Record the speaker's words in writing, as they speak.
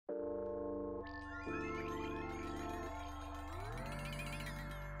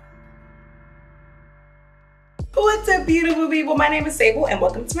What's up, beautiful people? My name is Sable and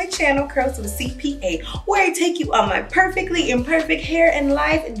welcome to my channel, Curls with a CPA, where I take you on my perfectly imperfect hair and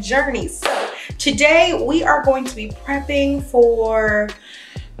life journey. So today we are going to be prepping for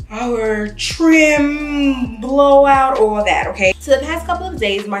our trim, blowout, all that, okay? So the past couple of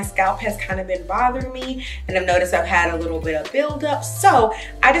days, my scalp has kind of been bothering me and I've noticed I've had a little bit of buildup. So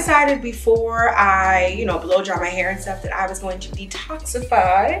I decided before I, blow dry my hair and stuff that I was going to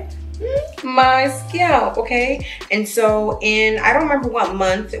detoxify my scalp, okay? And so I don't remember what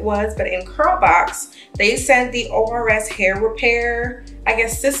month it was, but in curlbox, they sent the ORS HAIRepair, I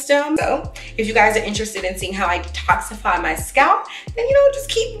guess, system. So if you guys are interested in seeing how I detoxify my scalp, then just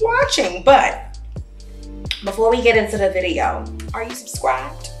keep watching. But before we get into the video, are you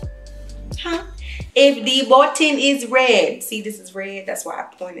subscribed? Huh? If the button is red, see, this is red, that's why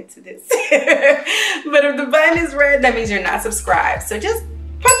I pointed to this. But if the button is red, that means you're not subscribed. So just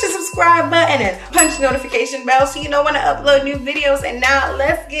punch the subscribe button and punch the notification bell so you know when I upload new videos. And now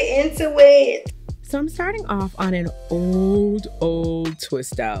let's get into it. So I'm starting off on an old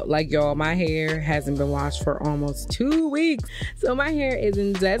twist out. Like, y'all, my hair hasn't been washed for almost 2 weeks. So my hair is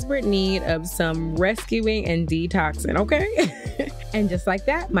in desperate need of some rescuing and detoxing, okay? And just like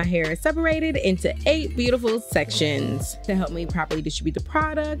that, my hair is separated into 8 beautiful sections to help me properly distribute the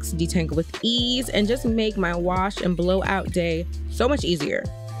products, detangle with ease, and just make my wash and blowout day so much easier.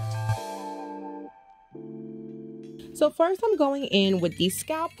 So first I'm going in with the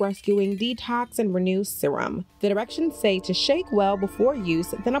Scalp Rescuing Detox and Renew Serum. The directions say to shake well before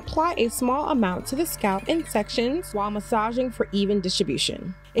use, then apply a small amount to the scalp in sections while massaging for even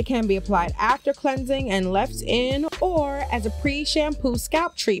distribution. It can be applied after cleansing and left in, or as a pre-shampoo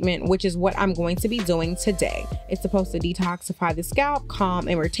scalp treatment, which is what I'm going to be doing today. It's supposed to detoxify the scalp, calm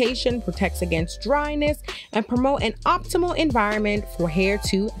irritation, protects against dryness, and promote an optimal environment for hair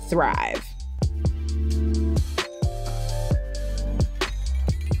to thrive.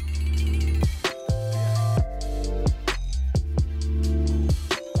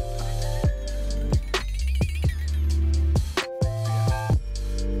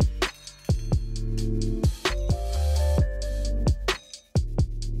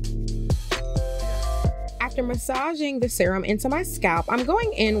 After massaging the serum into my scalp, I'm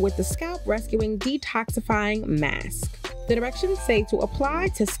going in with the Scalp Rescuing Detoxifying Masque. The directions say to apply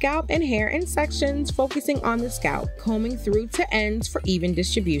to scalp and hair in sections, focusing on the scalp, combing through to ends for even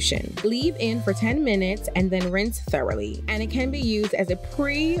distribution. Leave in for 10 minutes and then rinse thoroughly. And it can be used as a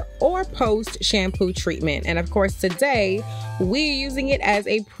pre or post shampoo treatment. And of course today, we're using it as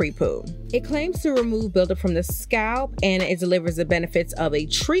a pre-poo. It claims to remove buildup from the scalp and it delivers the benefits of a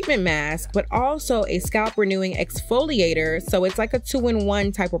treatment mask, but also a scalp renewing exfoliator. So it's like a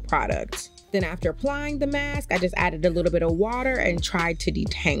 2-in-1 type of product. Then after applying the mask, I just added a little bit of water and tried to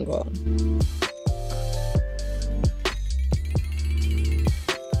detangle.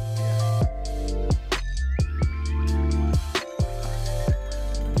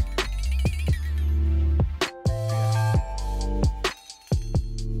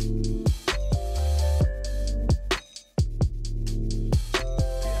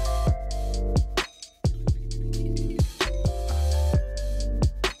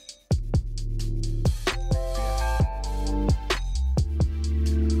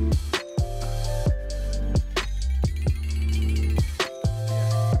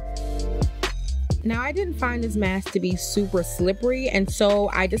 Now, I didn't find this mask to be super slippery, and so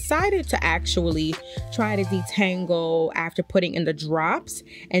I decided to actually try to detangle after putting in the drops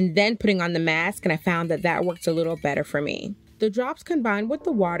and then putting on the mask, and I found that that worked a little better for me. The drops combined with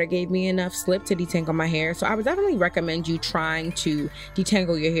the water gave me enough slip to detangle my hair, so I would definitely recommend you trying to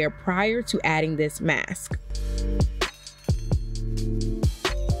detangle your hair prior to adding this mask.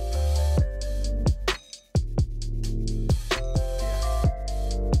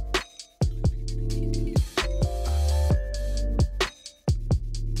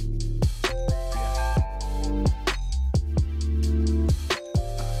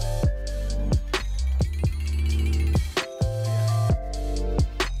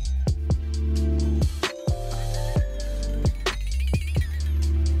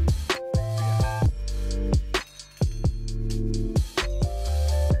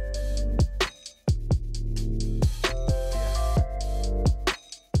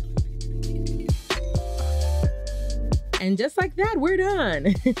 And just like that, we're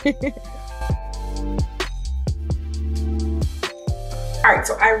done. All right,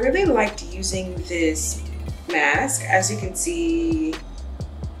 so I really liked using this mask. As you can see,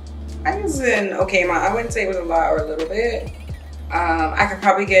 I was in okay amount. I wouldn't say it was a lot or a little bit. I could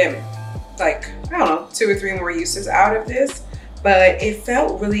probably get like, I don't know, 2 or 3 more uses out of this. but it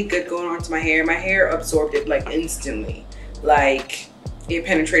felt really good going onto my hair. My hair absorbed it like instantly. Like it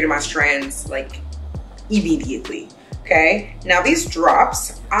penetrated my strands like immediately. Okay, now these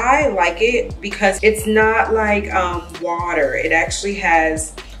drops, I like it because it's not like water. It actually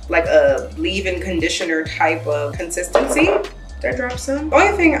has like a leave-in conditioner type of consistency. Did I drop some? The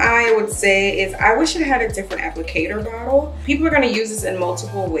only thing I would say is I wish it had a different applicator bottle. People are gonna use this in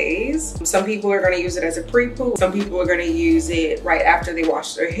multiple ways. Some people are gonna use it as a pre-poo. Some people are gonna use it right after they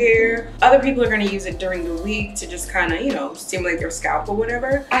wash their hair. Other people are gonna use it during the week to just kind of, you know, stimulate their scalp or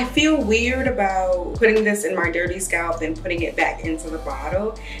whatever. I feel weird about putting this in my dirty scalp and putting it back into the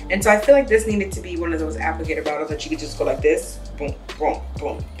bottle. And so I feel like this needed to be one of those applicator bottles that you could just go like this. Boom, boom,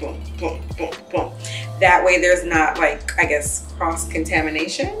 boom, boom, boom, boom, boom. That way there's not like, I guess,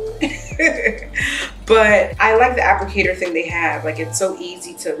 cross-contamination. But I like the applicator thing they have. Like it's so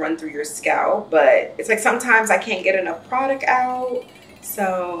easy to run through your scalp, but it's like sometimes I can't get enough product out.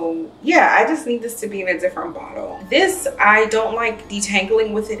 So yeah, I just need this to be in a different bottle. This, I don't like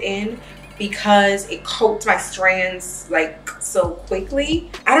detangling with it in because it coats my strands like so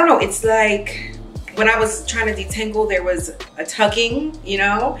quickly. I don't know, it's like when I was trying to detangle, there was a tugging, you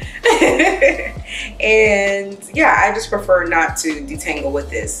know? And yeah, I just prefer not to detangle with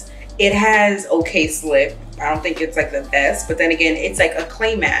this. It has okay slip. I don't think it's like the best, but then again, it's like a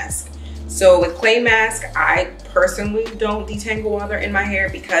clay mask. So with clay mask, I personally don't detangle while they're in my hair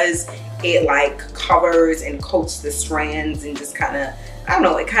because it like covers and coats the strands and just kind of, I don't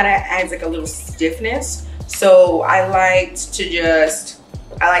know, it kind of adds like a little stiffness. So I liked to just,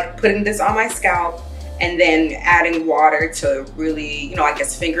 I like putting this on my scalp and then adding water to really, you know, I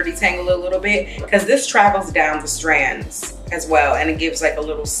guess finger detangle a little bit because this travels down the strands as well and it gives like a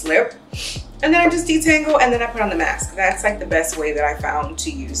little slip. And then I just detangle and then I put on the mask. That's like the best way that I found to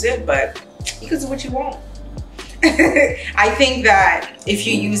use it, but you can do what you want. I think that if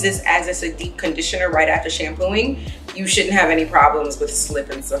you use this as just a deep conditioner right after shampooing, you shouldn't have any problems with slip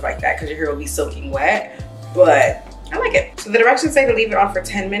and stuff like that because your hair will be soaking wet, but I like it. So the directions say to leave it on for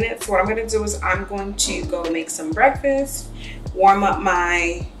 10 minutes. So what I'm gonna do is I'm going to go make some breakfast, warm up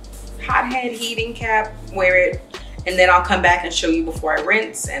my hothead heating cap, wear it, and then I'll come back and show you before I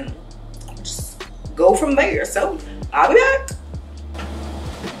rinse and just go from there. So I'll be back.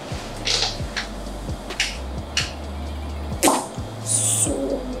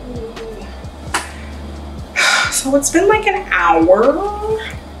 So it's been like an hour.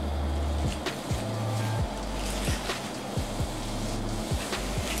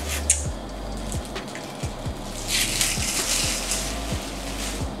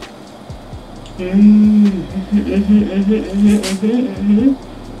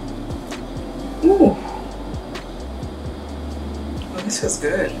 Ooh. Oh, this feels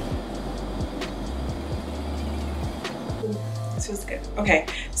good. This feels good. Okay,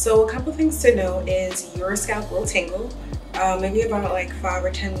 so a couple things to know is your scalp will tingle. Maybe about like 5 or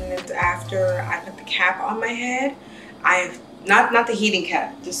 10 minutes after I put the cap on my head. I've not the heating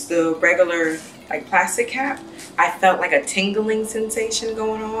cap, just the regular like plastic cap. I felt like a tingling sensation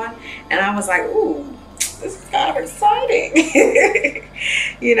going on, and I was like, ooh, this is kind of exciting.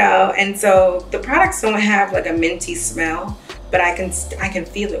 You know, and so the products don't have like a minty smell, but I can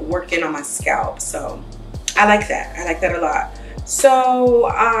feel it working on my scalp. So I like that. I like that a lot. So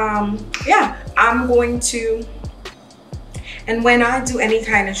yeah, I'm going to, and when I do any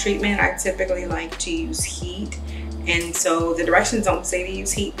kind of treatment, I typically like to use heat. And so the directions don't say to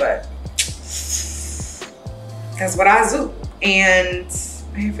use heat, but that's what I do. And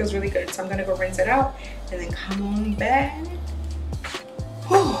my hair feels really good. So I'm gonna go rinse it out and then come on back.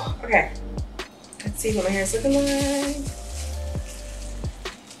 Whew. Okay, let's see what my hair is looking like.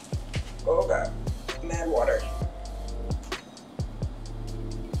 Oh God, mad water.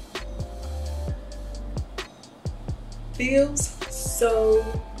 Feels so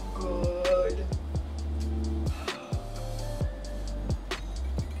good.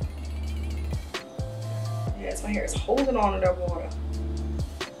 Yes, my hair is holding on to that water.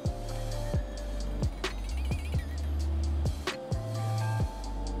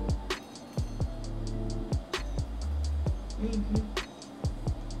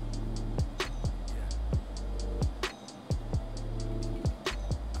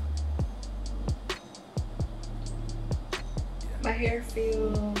 My hair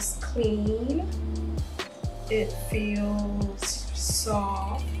feels clean. It feels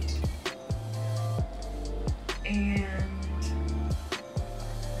soft. And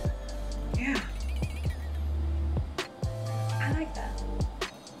yeah, I like that.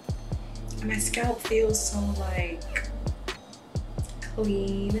 And my scalp feels so like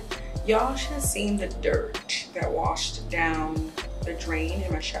clean. Y'all should have seen the dirt that washed down the drain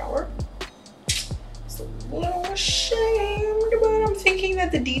in my shower. It's a little ashamed, but I'm thinking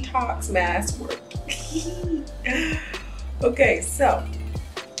that the detox mask worked. Okay, so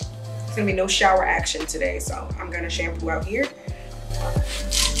there's gonna be no shower action today, so I'm gonna shampoo out here.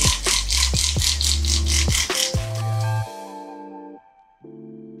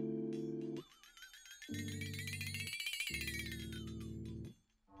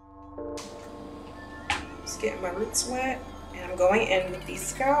 Just getting my roots wet, and I'm going in with the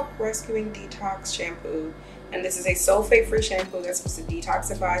Scalp Rescuing Detox shampoo. And this is a sulfate-free shampoo that's supposed to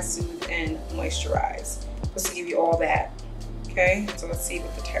detoxify, soothe, and moisturize. Supposed to give you all that. Okay, so let's see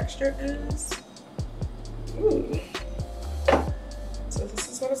what the texture is. Ooh. So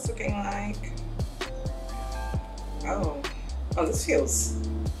this is what it's looking like. Oh, this feels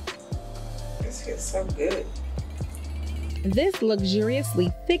so good. This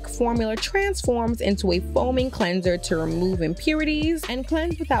luxuriously thick formula transforms into a foaming cleanser to remove impurities and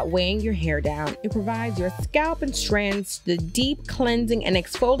cleanse without weighing your hair down. It provides your scalp and strands the deep cleansing and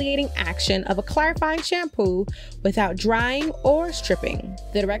exfoliating action of a clarifying shampoo without drying or stripping.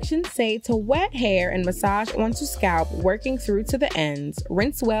 The directions say to wet hair and massage onto scalp, working through to the ends.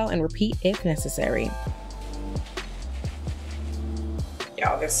 Rinse well and repeat if necessary.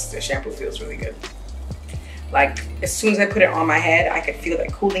 Y'all, this shampoo feels really good. Like, as soon as I put it on my head, I could feel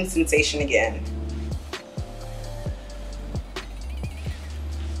that cooling sensation again.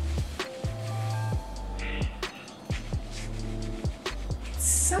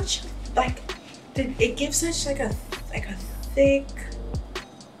 Such, like, it gives such like a thick,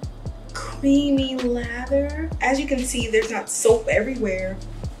 creamy lather. As you can see, there's not soap everywhere,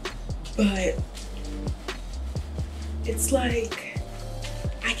 but it's like,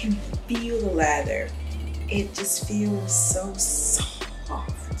 I can feel the lather. It just feels so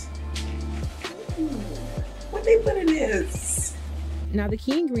soft. Ooh, what they put in this? Now, the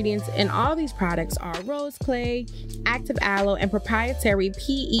key ingredients in all these products are rose clay, active aloe, and proprietary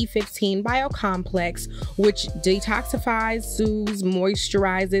PE15 biocomplex, which detoxifies, soothes,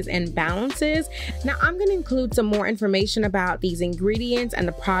 moisturizes, and balances. Now, I'm going to include some more information about these ingredients and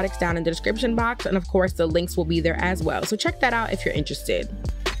the products down in the description box, and of course, the links will be there as well. So check that out if you're interested.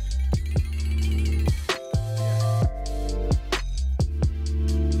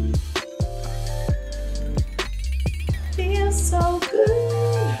 So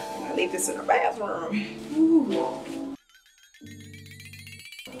good. I leave this in the bathroom. Ooh.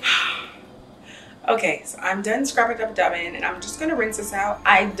 Okay, so I'm done scrubbing up dubbing, and I'm just gonna rinse this out.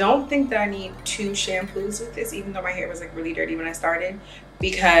 I don't think that I need 2 shampoos with this, even though my hair was like really dirty when I started,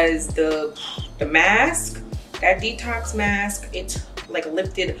 because the mask, that detox mask, it's like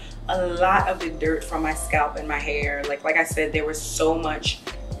lifted a lot of the dirt from my scalp and my hair. Like I said, there was so much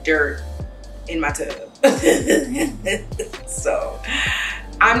dirt in my tub. So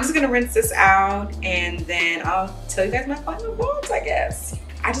I'm just gonna rinse this out, and then I'll tell you guys my final thoughts, I guess.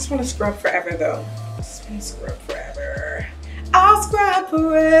 I just want to scrub forever though. I just want to scrub forever. I'll scrub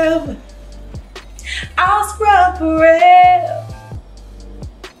forever. I'll scrub forever.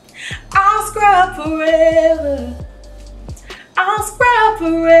 I'll scrub forever. I'll scrub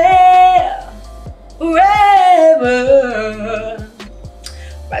forever. Forever.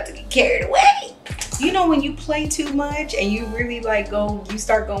 About to get carried away. You know when you play too much and you really like you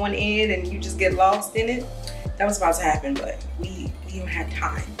start going in and you just get lost in it? That was about to happen, but we don't have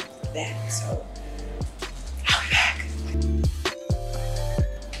time for that, so I'll be back.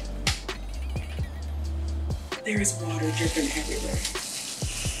 There is water dripping everywhere.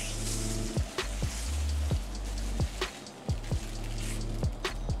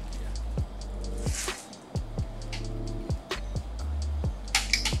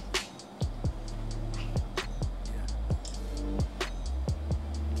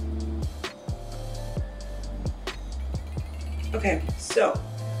 Okay, so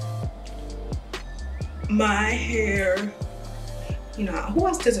my hair, you know, who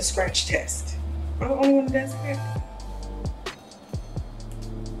else does a scratch test? I'm the only one who does it.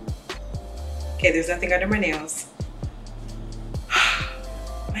 Okay, there's nothing under my nails.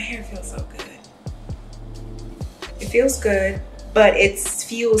 My hair feels so good. It feels good, but it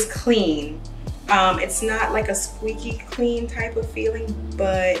feels clean. It's not like a squeaky clean type of feeling,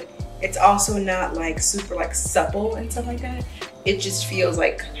 but it's also not like super like supple and stuff like that. It just feels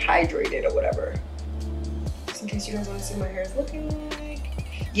like hydrated or whatever. Just in case you guys want to see what my hair is looking like.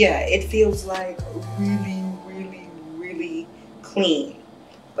 Yeah, it feels like really, really, really clean,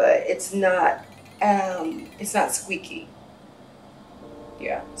 but it's not squeaky.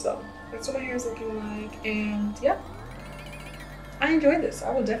 Yeah, so that's what my hair is looking like, and yeah, I enjoy this.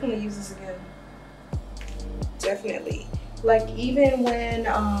 I will definitely use this again. Definitely Like even when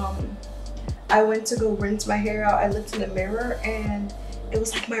I went to go rinse my hair out, I looked in the mirror and it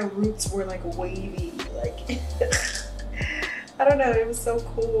was like my roots were like wavy, like I don't know, it was so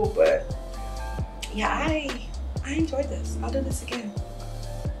cool. But yeah, I enjoyed this. I'll do this again,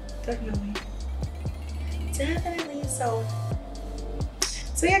 definitely. So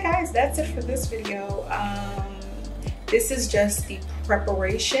yeah guys, that's it for this video. This is just the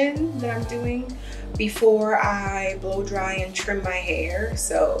preparation that I'm doing before I blow dry and trim my hair.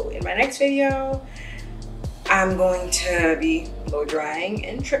 So in my next video, I'm going to be blow drying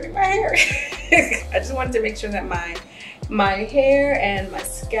and trimming my hair. I just wanted to make sure that my hair and my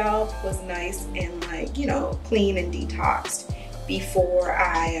scalp was nice and like, you know, clean and detoxed before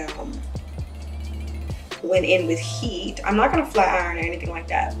I went in with heat. I'm not gonna flat iron or anything like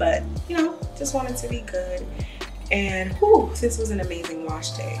that, but you know, just wanted to be good. And whew, this was an amazing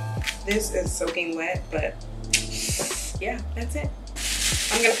wash day. This is soaking wet, but yeah, that's it.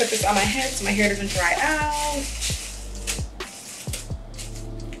 I'm gonna put this on my head so my hair doesn't dry out.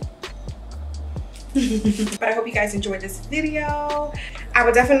 But I hope you guys enjoyed this video. I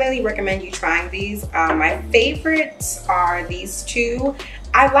would definitely recommend you trying these. My favorites are these two.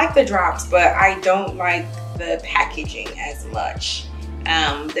 I like the drops, but I don't like the packaging as much.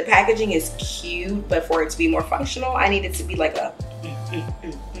 The packaging is cute, but for it to be more functional, I need it to be like a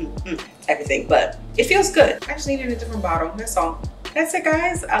type of thing, but it feels good. I just needed a different bottle, that's all. That's it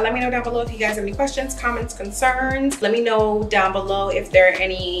guys. Let me know down below if you guys have any questions, comments, concerns. Let me know down below if there are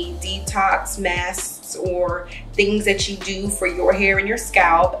any detox masks or things that you do for your hair and your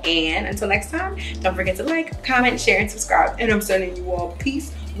scalp. And until next time, don't forget to like, comment, share, and subscribe. And I'm sending you all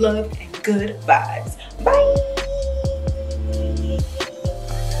peace, love, and good vibes. Bye.